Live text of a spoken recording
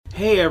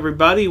Hey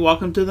everybody,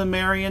 welcome to the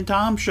Mary and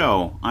Tom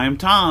Show. I'm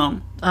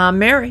Tom. I'm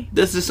Mary.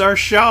 This is our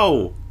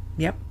show.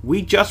 Yep.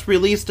 We just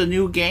released a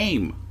new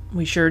game.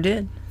 We sure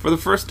did. For the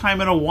first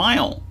time in a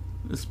while.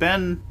 It's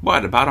been,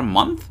 about a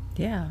month?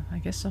 Yeah, I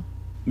guess so.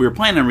 We were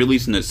planning on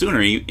releasing it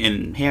sooner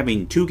and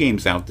having 2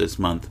 games out this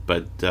month,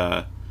 but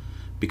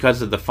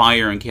because of the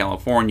fire in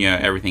California,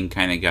 everything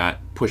kind of got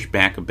pushed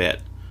back a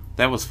bit.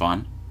 That was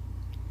fun.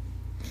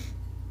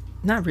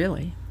 Not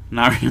really.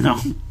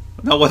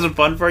 That wasn't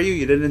fun for you?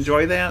 You didn't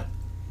enjoy that?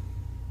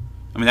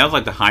 I mean, that was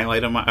like the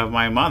highlight of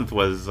my month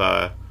was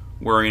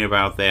worrying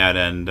about that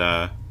and,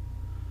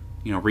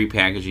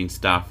 repackaging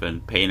stuff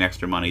and paying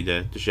extra money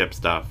to ship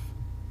stuff.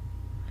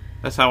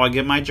 That's how I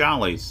get my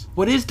jollies.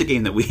 What is the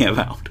game that we have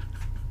out?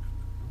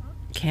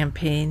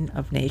 Campaign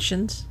of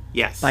Nations?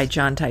 Yes. By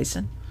John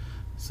Tyson.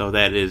 So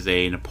that is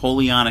a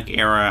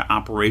Napoleonic-era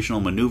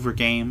operational maneuver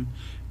game,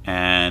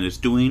 and it's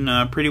doing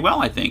pretty well,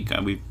 I think.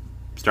 We've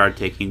started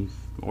taking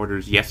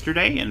orders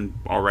yesterday, and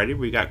already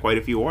we got quite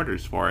a few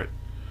orders for it.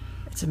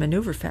 It's a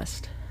maneuver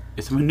fest.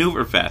 It's a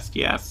maneuver fest,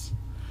 yes.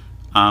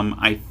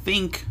 I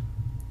think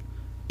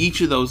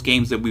each of those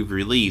games that we've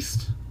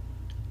released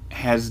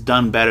has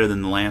done better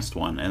than the last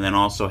one, and then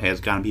also has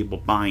gotten people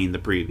buying the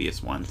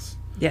previous ones.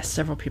 Yes,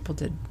 several people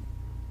did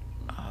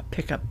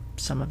pick up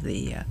some of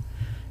the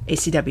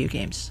ACW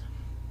games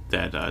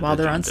while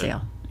they're on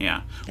sale.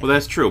 Yeah. Well,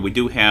 that's true. We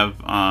do have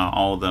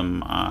all of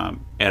them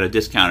at a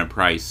discounted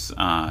price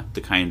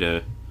to kind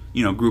of,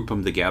 group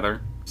them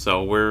together.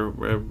 So we're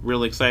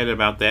really excited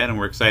about that, and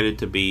we're excited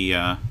to be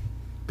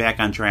back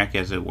on track,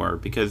 as it were,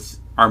 because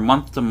our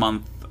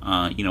month-to-month,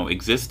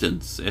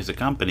 existence as a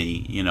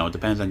company,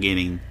 depends on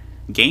getting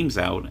games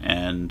out,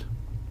 and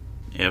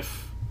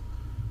if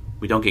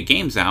we don't get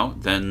games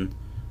out, then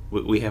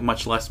we have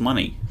much less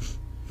money.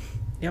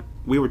 Yep.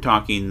 We were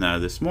talking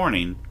this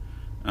morning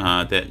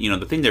that,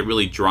 the thing that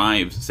really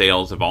drives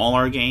sales of all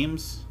our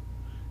games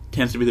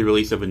tends to be the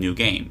release of a new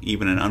game,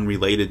 even an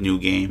unrelated new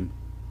game.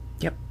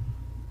 Yep.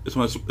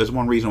 There's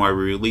one reason why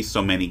we release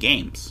so many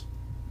games,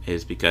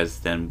 is because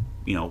then,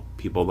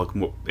 people look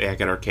back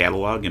at our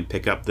catalog and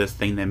pick up this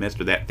thing they missed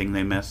or that thing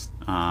they missed.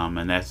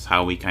 And that's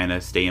how we kind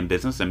of stay in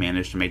business and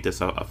manage to make this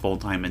a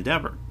full-time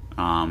endeavor.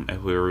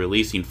 If we were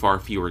releasing far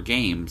fewer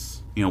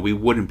games, we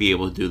wouldn't be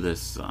able to do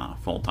this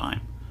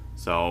full-time.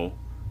 So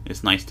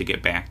it's nice to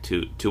get back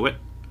to it,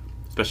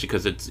 especially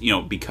because it's,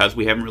 because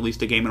we haven't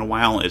released a game in a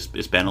while, it's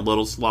been a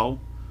little slow.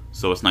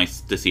 So it's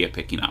nice to see it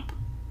picking up.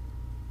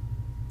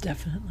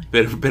 Definitely.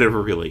 Bit of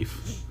a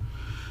relief.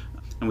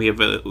 And we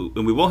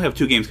will have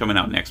 2 games coming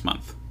out next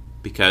month,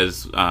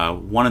 because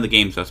one of the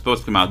games that's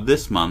supposed to come out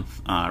this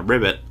month,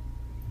 Ribbit,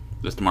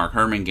 this Mark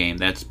Herman game,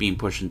 that's being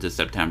pushed into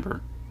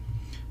September.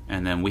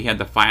 And then we had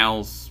the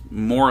files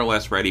more or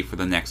less ready for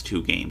the next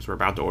 2 games. We're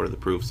about to order the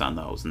proofs on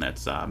those, and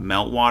that's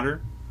Meltwater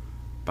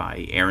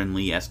by Aaron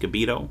Lee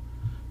Escobedo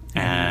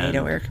and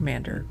NATO Air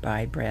Commander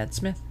by Brad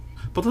Smith.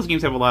 Both those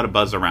games have a lot of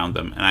buzz around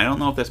them, and I don't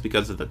know if that's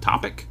because of the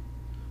topic,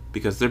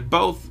 because they're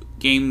both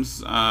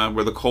games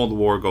where the Cold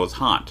War goes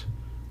hot.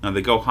 Now,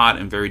 they go hot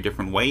in very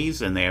different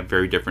ways, and they have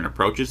very different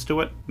approaches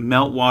to it.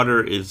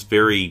 Meltwater is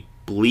very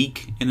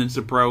bleak in its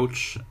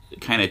approach.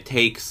 It kind of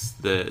takes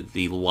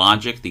the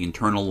logic, the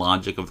internal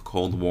logic of the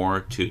Cold War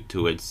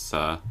to its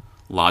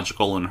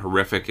logical and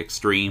horrific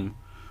extreme,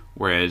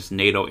 whereas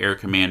NATO Air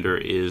Commander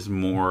is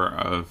more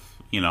of,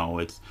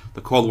 it's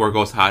the Cold War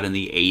goes hot in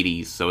the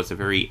 80s, so it's a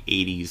very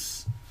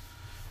 80s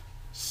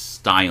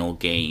style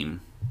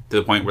game, to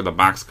the point where the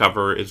box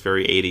cover is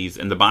very 80s,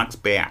 and the box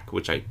back,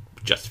 which I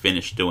just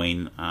finished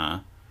doing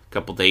a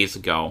couple days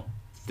ago,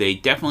 they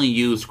definitely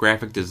use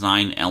graphic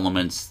design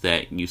elements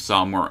that you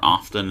saw more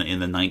often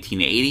in the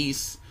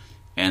 1980s,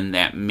 and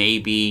that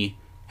maybe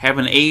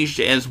haven't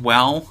aged as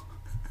well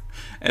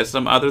as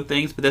some other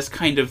things, but that's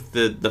kind of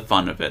the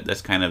fun of it.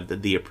 That's kind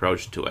of the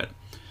approach to it.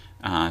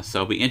 So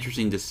it'll be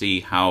interesting to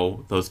see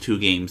how those 2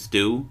 games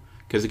do,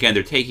 because again,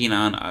 they're taking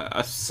on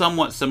a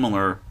somewhat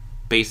similar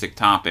basic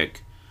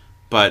topic,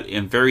 but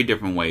in very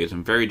different ways,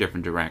 in very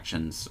different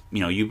directions.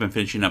 You've been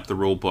finishing up the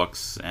rule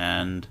books,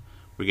 and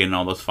we're getting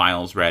all those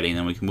files ready, and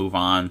then we can move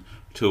on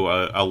to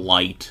a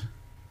light,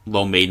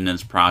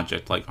 low-maintenance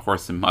project like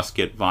Horse and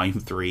Musket Volume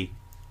 3.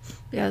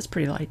 Yeah, it's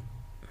pretty light.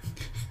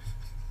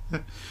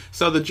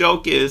 So the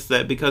joke is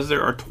that because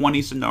there are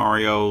 20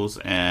 scenarios,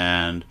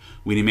 and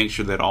we need to make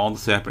sure that all the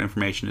separate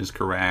information is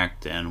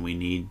correct, and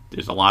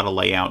there's a lot of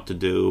layout to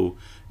do,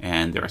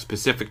 and there are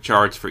specific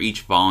charts for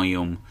each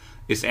volume,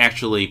 it's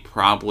actually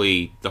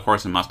probably the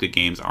Horse and Musket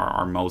games are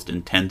our most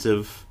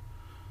intensive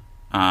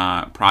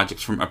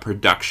projects from a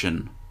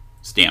production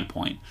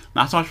standpoint.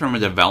 Not so much from a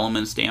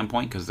development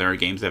standpoint, because there are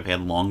games that have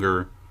had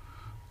longer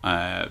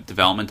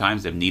development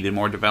times, they've needed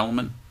more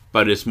development,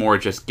 but it's more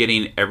just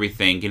getting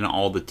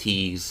all the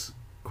T's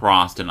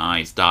crossed and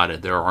I's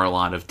dotted. There are a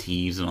lot of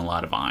T's and a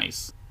lot of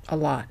I's. A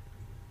lot.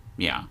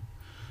 Yeah.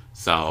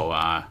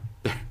 So,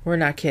 we're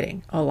not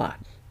kidding. A lot.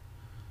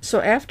 So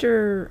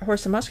after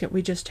Horse and Musket,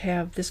 we just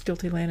have This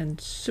Guilty Land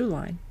and Sioux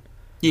Line.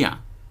 Yeah.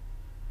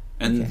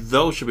 And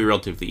those should be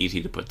relatively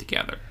easy to put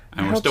together.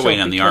 And we're still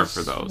waiting on the art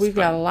for those. We've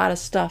got a lot of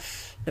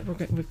stuff that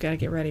we've got to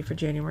get ready for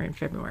January and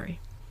February.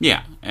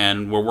 Yeah,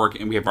 and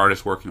we have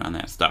artists working on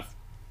that stuff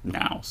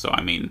now. So,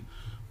 I mean,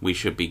 we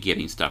should be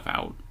getting stuff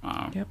out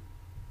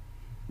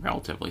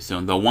relatively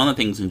soon. Though one of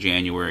the things in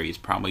January is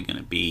probably going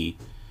to be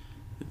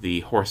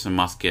the Horse and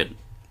Musket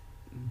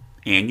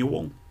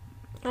Annual.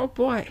 Oh,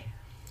 boy.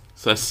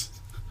 So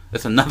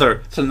that's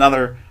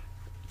another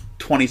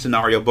 20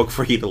 scenario book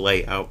for you to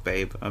lay out,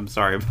 babe. I'm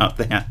sorry about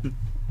that.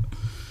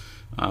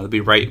 It'll be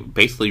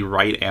basically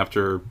right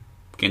after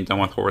getting done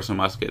with Horse and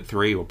Musket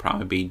 3. We'll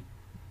probably be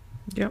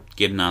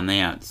getting on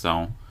that.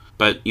 So,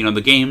 but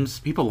the games,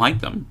 people like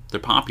them. They're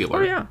popular.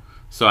 Oh yeah.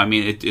 So I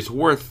mean, it's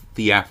worth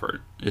the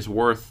effort. It's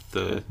worth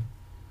the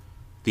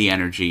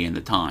energy and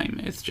the time.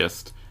 It's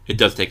just it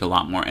does take a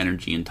lot more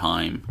energy and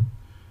time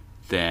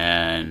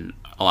than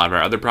a lot of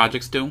our other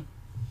projects do.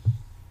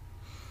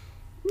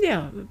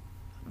 Yeah,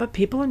 but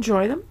people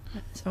enjoy them,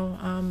 so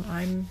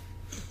I'm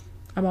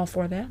all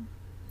for that.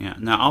 Yeah.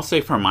 Now I'll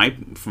say from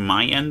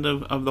my end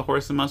of the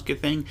Horse and Musket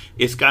thing,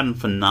 it's gotten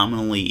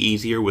phenomenally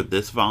easier with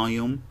this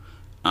volume,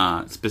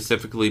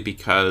 specifically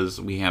because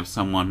we have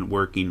someone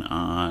working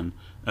on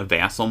a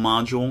vassal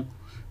module,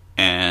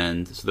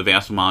 and so the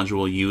vassal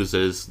module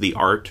uses the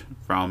art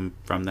from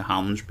the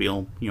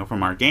Hollenspiel,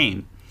 from our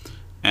game,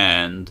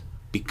 and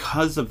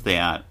because of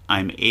that,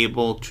 I'm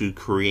able to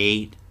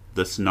create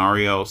the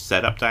scenario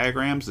setup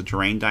diagrams, the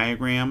terrain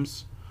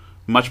diagrams,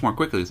 much more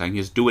quickly. So I can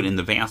just do it in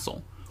the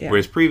vassal. Yeah.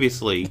 Whereas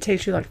previously... It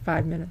takes you like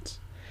 5 minutes.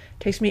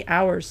 It takes me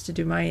hours to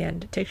do my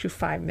end. It takes you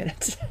 5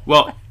 minutes.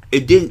 Well,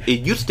 it didn't.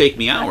 It used to take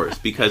me hours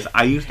because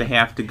I used to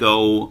have to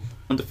go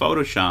into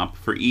Photoshop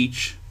for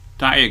each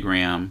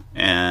diagram,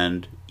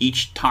 and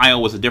each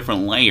tile was a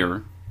different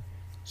layer.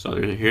 So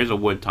here's a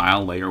wood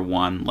tile, layer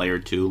 1, layer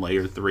 2,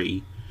 layer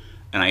 3.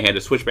 And I had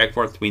to switch back and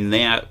forth between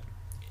that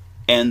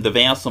and the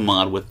vassal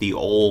mod with the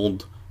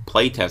old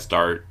playtest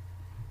art,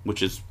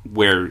 which is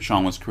where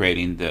Sean was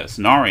creating the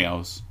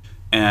scenarios.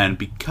 And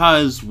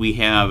because we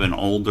have an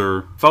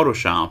older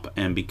Photoshop,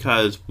 and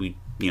because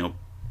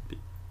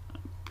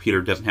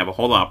Peter doesn't have a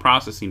whole lot of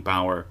processing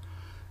power,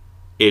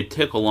 it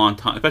took a long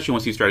time, especially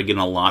once you started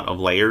getting a lot of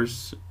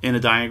layers in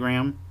a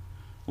diagram,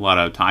 a lot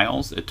of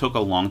tiles. It took a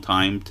long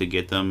time to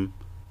get them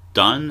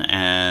done,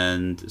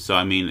 and so,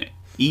 I mean,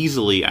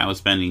 easily I was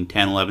spending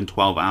 10, 11,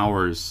 12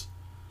 hours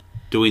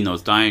doing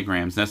those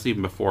diagrams. That's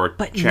even before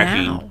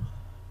checking. Now,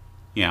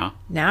 yeah.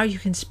 Now you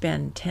can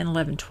spend 10,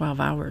 11, 12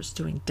 hours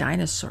doing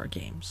dinosaur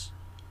games.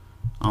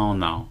 Oh,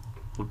 no.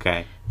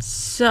 Okay.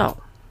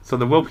 So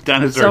there will be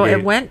dinosaur games. So games.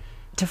 it went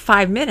to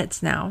 5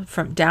 minutes now,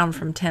 down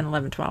from 10,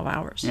 11, 12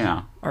 hours.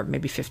 Yeah. Or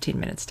maybe 15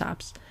 minutes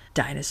tops.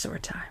 Dinosaur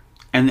time.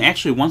 And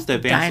actually, once the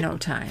Dino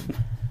time.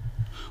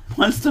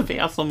 Once the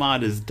vassal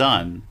mod is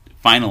done,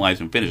 finalized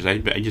and finished, I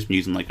just been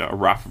using like a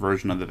rough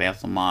version of the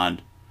vassal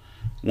mod.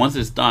 Once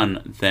it's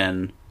done,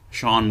 then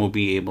Sean will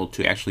be able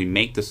to actually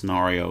make the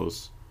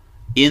scenarios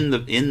in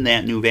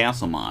that new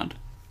vassal mod,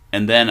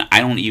 and then I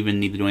don't even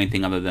need to do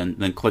anything other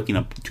than clicking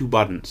up 2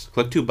 buttons.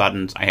 Click 2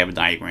 buttons, I have a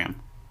diagram.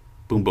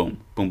 Boom, boom,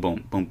 boom,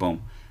 boom, boom,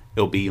 boom.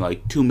 It'll be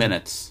like 2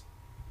 minutes.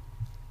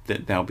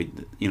 That'll be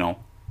Dino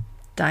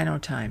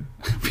time.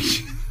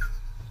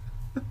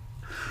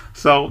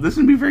 So this is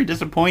going to be very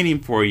disappointing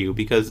for you,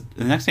 because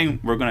the next thing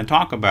we're going to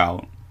talk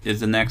about is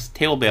the next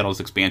Table Battles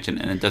expansion,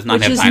 and it does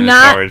not have dinosaurs.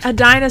 Which is not a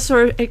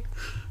dinosaur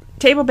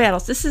Table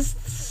Battles. This is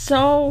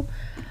so...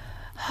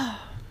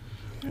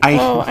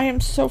 I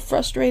am so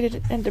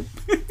frustrated and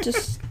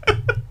just...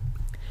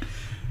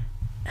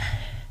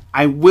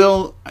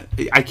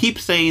 I keep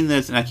saying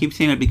this, and I keep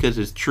saying it because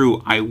it's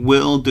true. I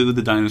will do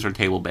the Dinosaur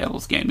Table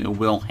Battles game. It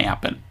will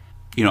happen.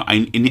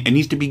 It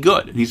needs to be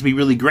good. It needs to be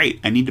really great.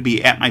 I need to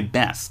be at my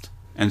best.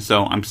 And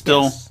so I'm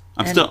still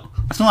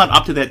not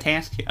up to that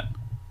task yet.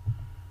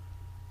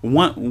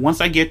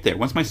 Once I get there,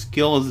 once my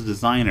skill as a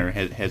designer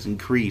has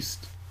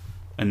increased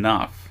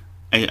enough,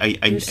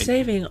 you're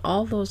saving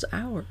all those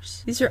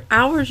hours. These are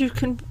hours you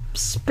can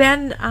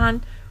spend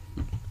on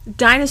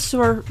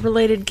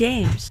dinosaur-related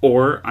games.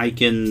 Or I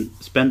can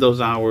spend those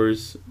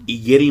hours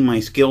getting my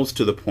skills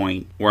to the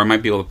point where I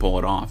might be able to pull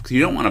it off. Because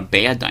you don't want a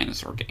bad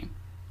dinosaur game.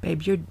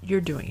 Babe,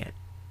 you're doing it,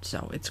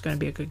 so it's going to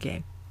be a good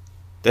game.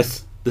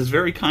 That's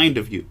very kind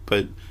of you,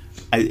 but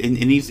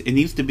it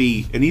needs to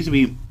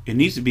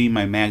be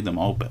my magnum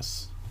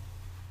opus.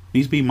 It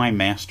needs to be my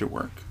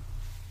masterwork.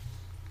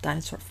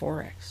 Dinosaur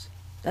 4X.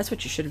 That's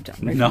what you should have done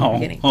right from the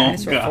beginning.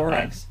 Dinosaur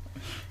 4X.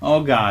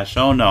 Oh gosh.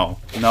 Oh no.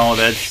 No,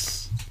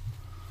 that's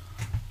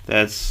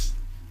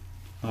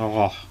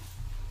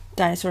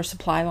Dinosaur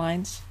supply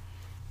lines.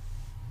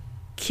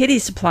 Kitty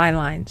supply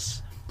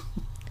lines.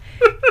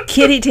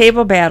 Kitty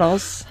table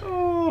battles.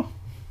 Oh.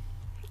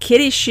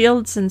 Kitty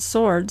shields and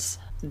swords.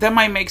 That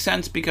might make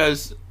sense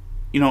because,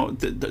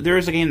 there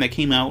is a game that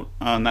came out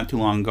not too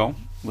long ago,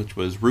 which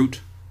was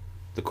Root,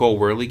 the Cole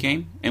Worley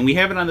game, and we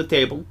have it on the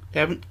table.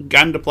 Haven't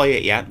gotten to play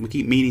it yet. We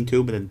keep meaning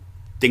to, but then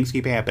things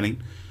keep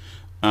happening.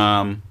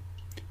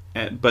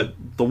 But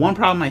the one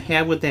problem I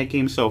have with that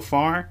game so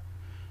far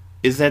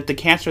is that the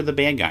cats are the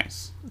bad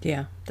guys.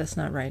 Yeah, that's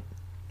not right.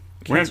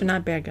 Cats are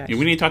not bad guys.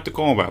 We need to talk to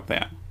Cole about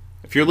that.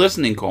 If you're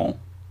listening, Cole,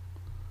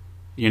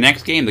 your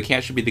next game, the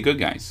cats should be the good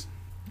guys.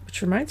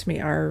 Which reminds me,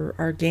 our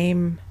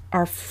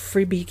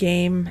freebie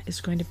game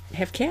is going to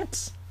have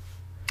cats.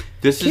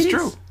 This is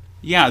true.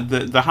 Yeah,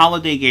 the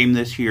holiday game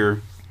this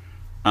year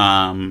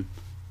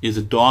is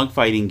a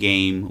dogfighting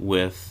game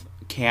with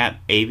cat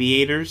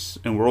aviators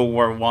in World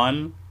War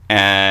I,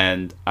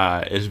 and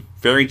is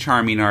very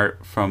charming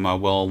art from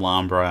Will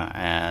Alhambra,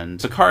 and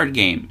it's a card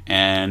game.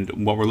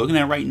 And what we're looking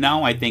at right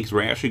now, I think, is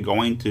we're actually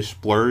going to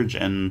splurge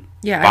and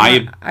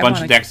buy a bunch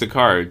of decks of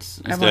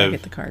cards. I want to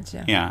get the cards,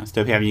 yeah. Yeah,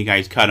 instead of having you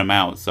guys cut them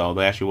out. So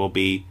there actually will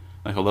be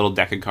like a little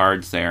deck of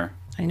cards there.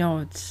 I know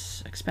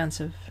it's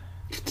expensive.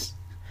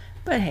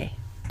 But hey.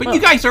 But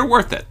you guys are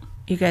worth it.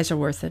 You guys are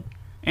worth it.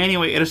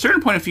 Anyway, at a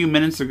certain point a few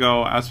minutes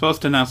ago, I was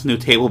supposed to announce a new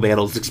Table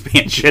Battles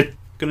expansion.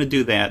 Gonna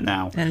do that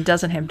now. And it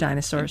doesn't have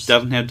dinosaurs. It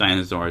doesn't have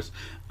dinosaurs.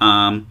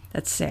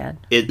 That's sad.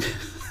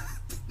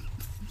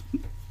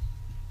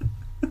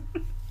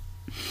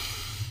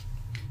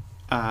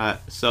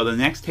 So the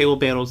next Table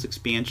Battles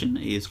expansion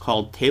is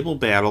called Table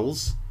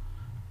Battles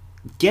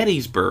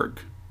Gettysburg.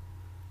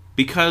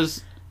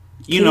 Because,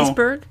 you know...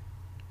 Gettysburg?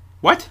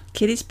 What?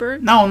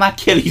 Gettysburg? No, not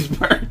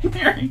Gettysburg.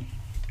 Mary.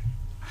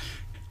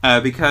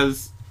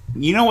 Because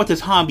you know what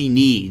this hobby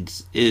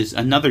needs is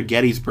another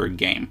Gettysburg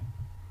game.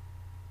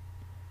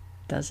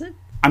 Does it?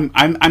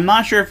 I'm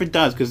not sure if it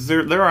does, because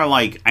there are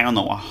like, I don't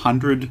know,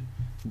 100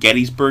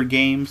 Gettysburg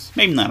games.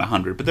 Maybe not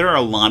 100, but there are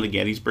a lot of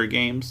Gettysburg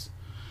games.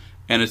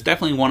 And it's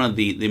definitely one of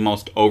the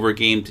most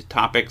overgamed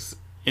topics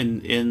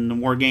in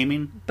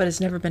wargaming. But it's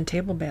never been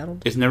table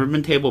battled. It's never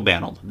been table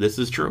battled. This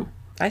is true.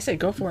 I say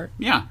go for it.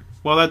 Yeah.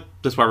 Well,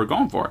 that's why we're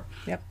going for it.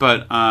 Yep.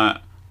 But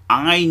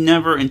I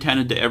never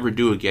intended to ever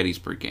do a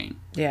Gettysburg game.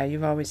 Yeah,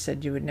 you've always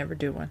said you would never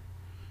do one.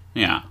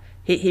 Yeah.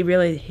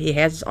 He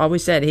has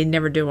always said he'd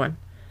never do one.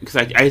 Because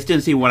I just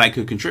didn't see what I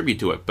could contribute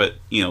to it. But,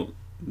 you know,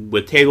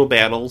 with Table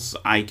Battles,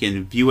 I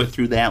can view it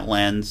through that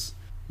lens.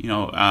 You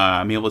know,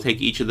 I'm able to take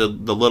each of the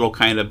little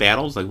kind of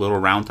battles, like little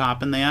round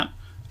top and that,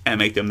 and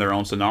make them their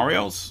own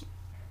scenarios.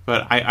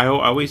 But I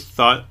always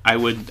thought I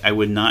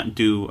would not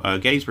do a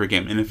Gettysburg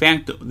game. And in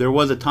fact, there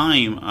was a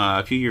time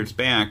a few years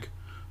back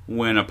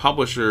when a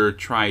publisher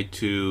tried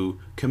to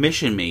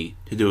commission me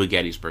to do a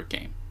Gettysburg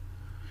game.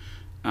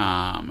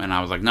 And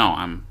I was like, no,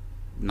 I'm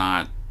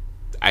not.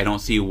 I don't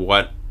see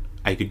what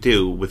I could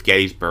do with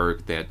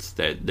Gettysburg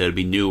that'd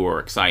be new or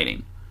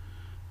exciting.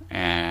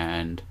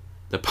 And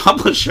the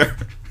publisher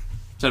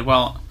said,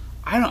 well,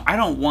 I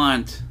don't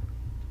want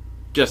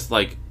just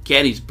like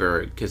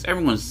Gettysburg, because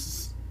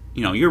everyone's,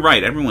 you know, you're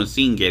right, everyone's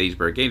seen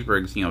Gettysburg.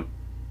 Gettysburg's, you know,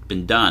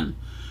 been done.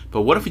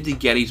 But what if we did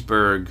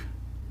Gettysburg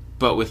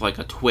but with like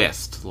a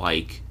twist,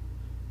 like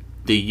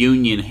the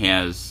Union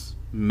has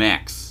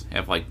mechs,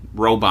 have like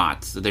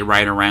robots that they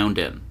ride around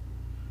in,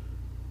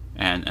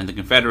 and the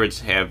Confederates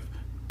have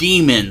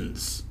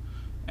demons,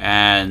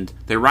 and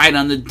they ride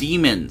on the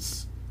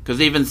demons because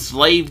they've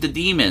enslaved the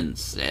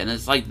demons. And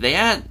it's like,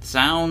 that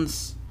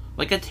sounds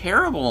like a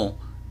terrible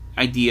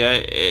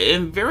idea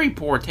in very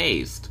poor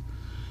taste.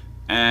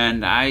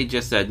 And I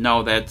just said,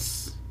 no,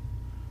 that's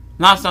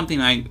not something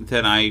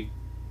that I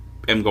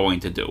am going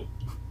to do.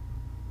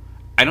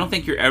 I don't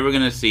think you're ever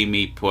going to see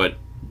me put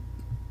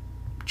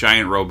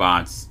giant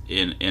robots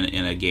in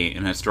a game,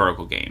 in a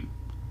historical game.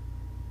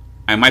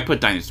 I might put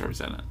dinosaurs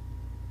in it.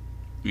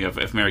 You know,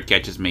 if Mary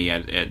catches me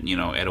at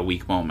a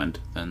weak moment,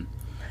 then,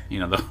 you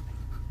know,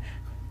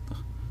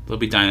 there'll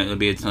be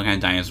some kind of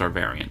dinosaur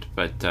variant.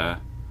 But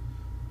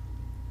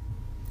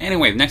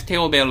anyway, the next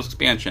Table Battles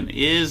expansion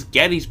is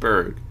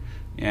Gettysburg,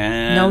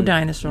 and no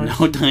dinosaurs.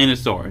 No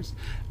dinosaurs.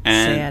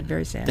 And sad,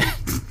 very sad.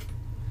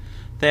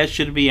 That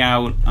should be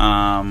out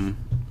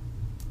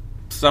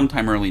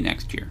sometime early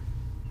next year.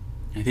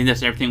 I think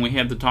that's everything we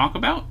have to talk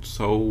about.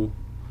 So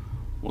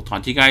we'll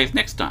talk to you guys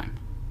next time.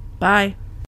 Bye.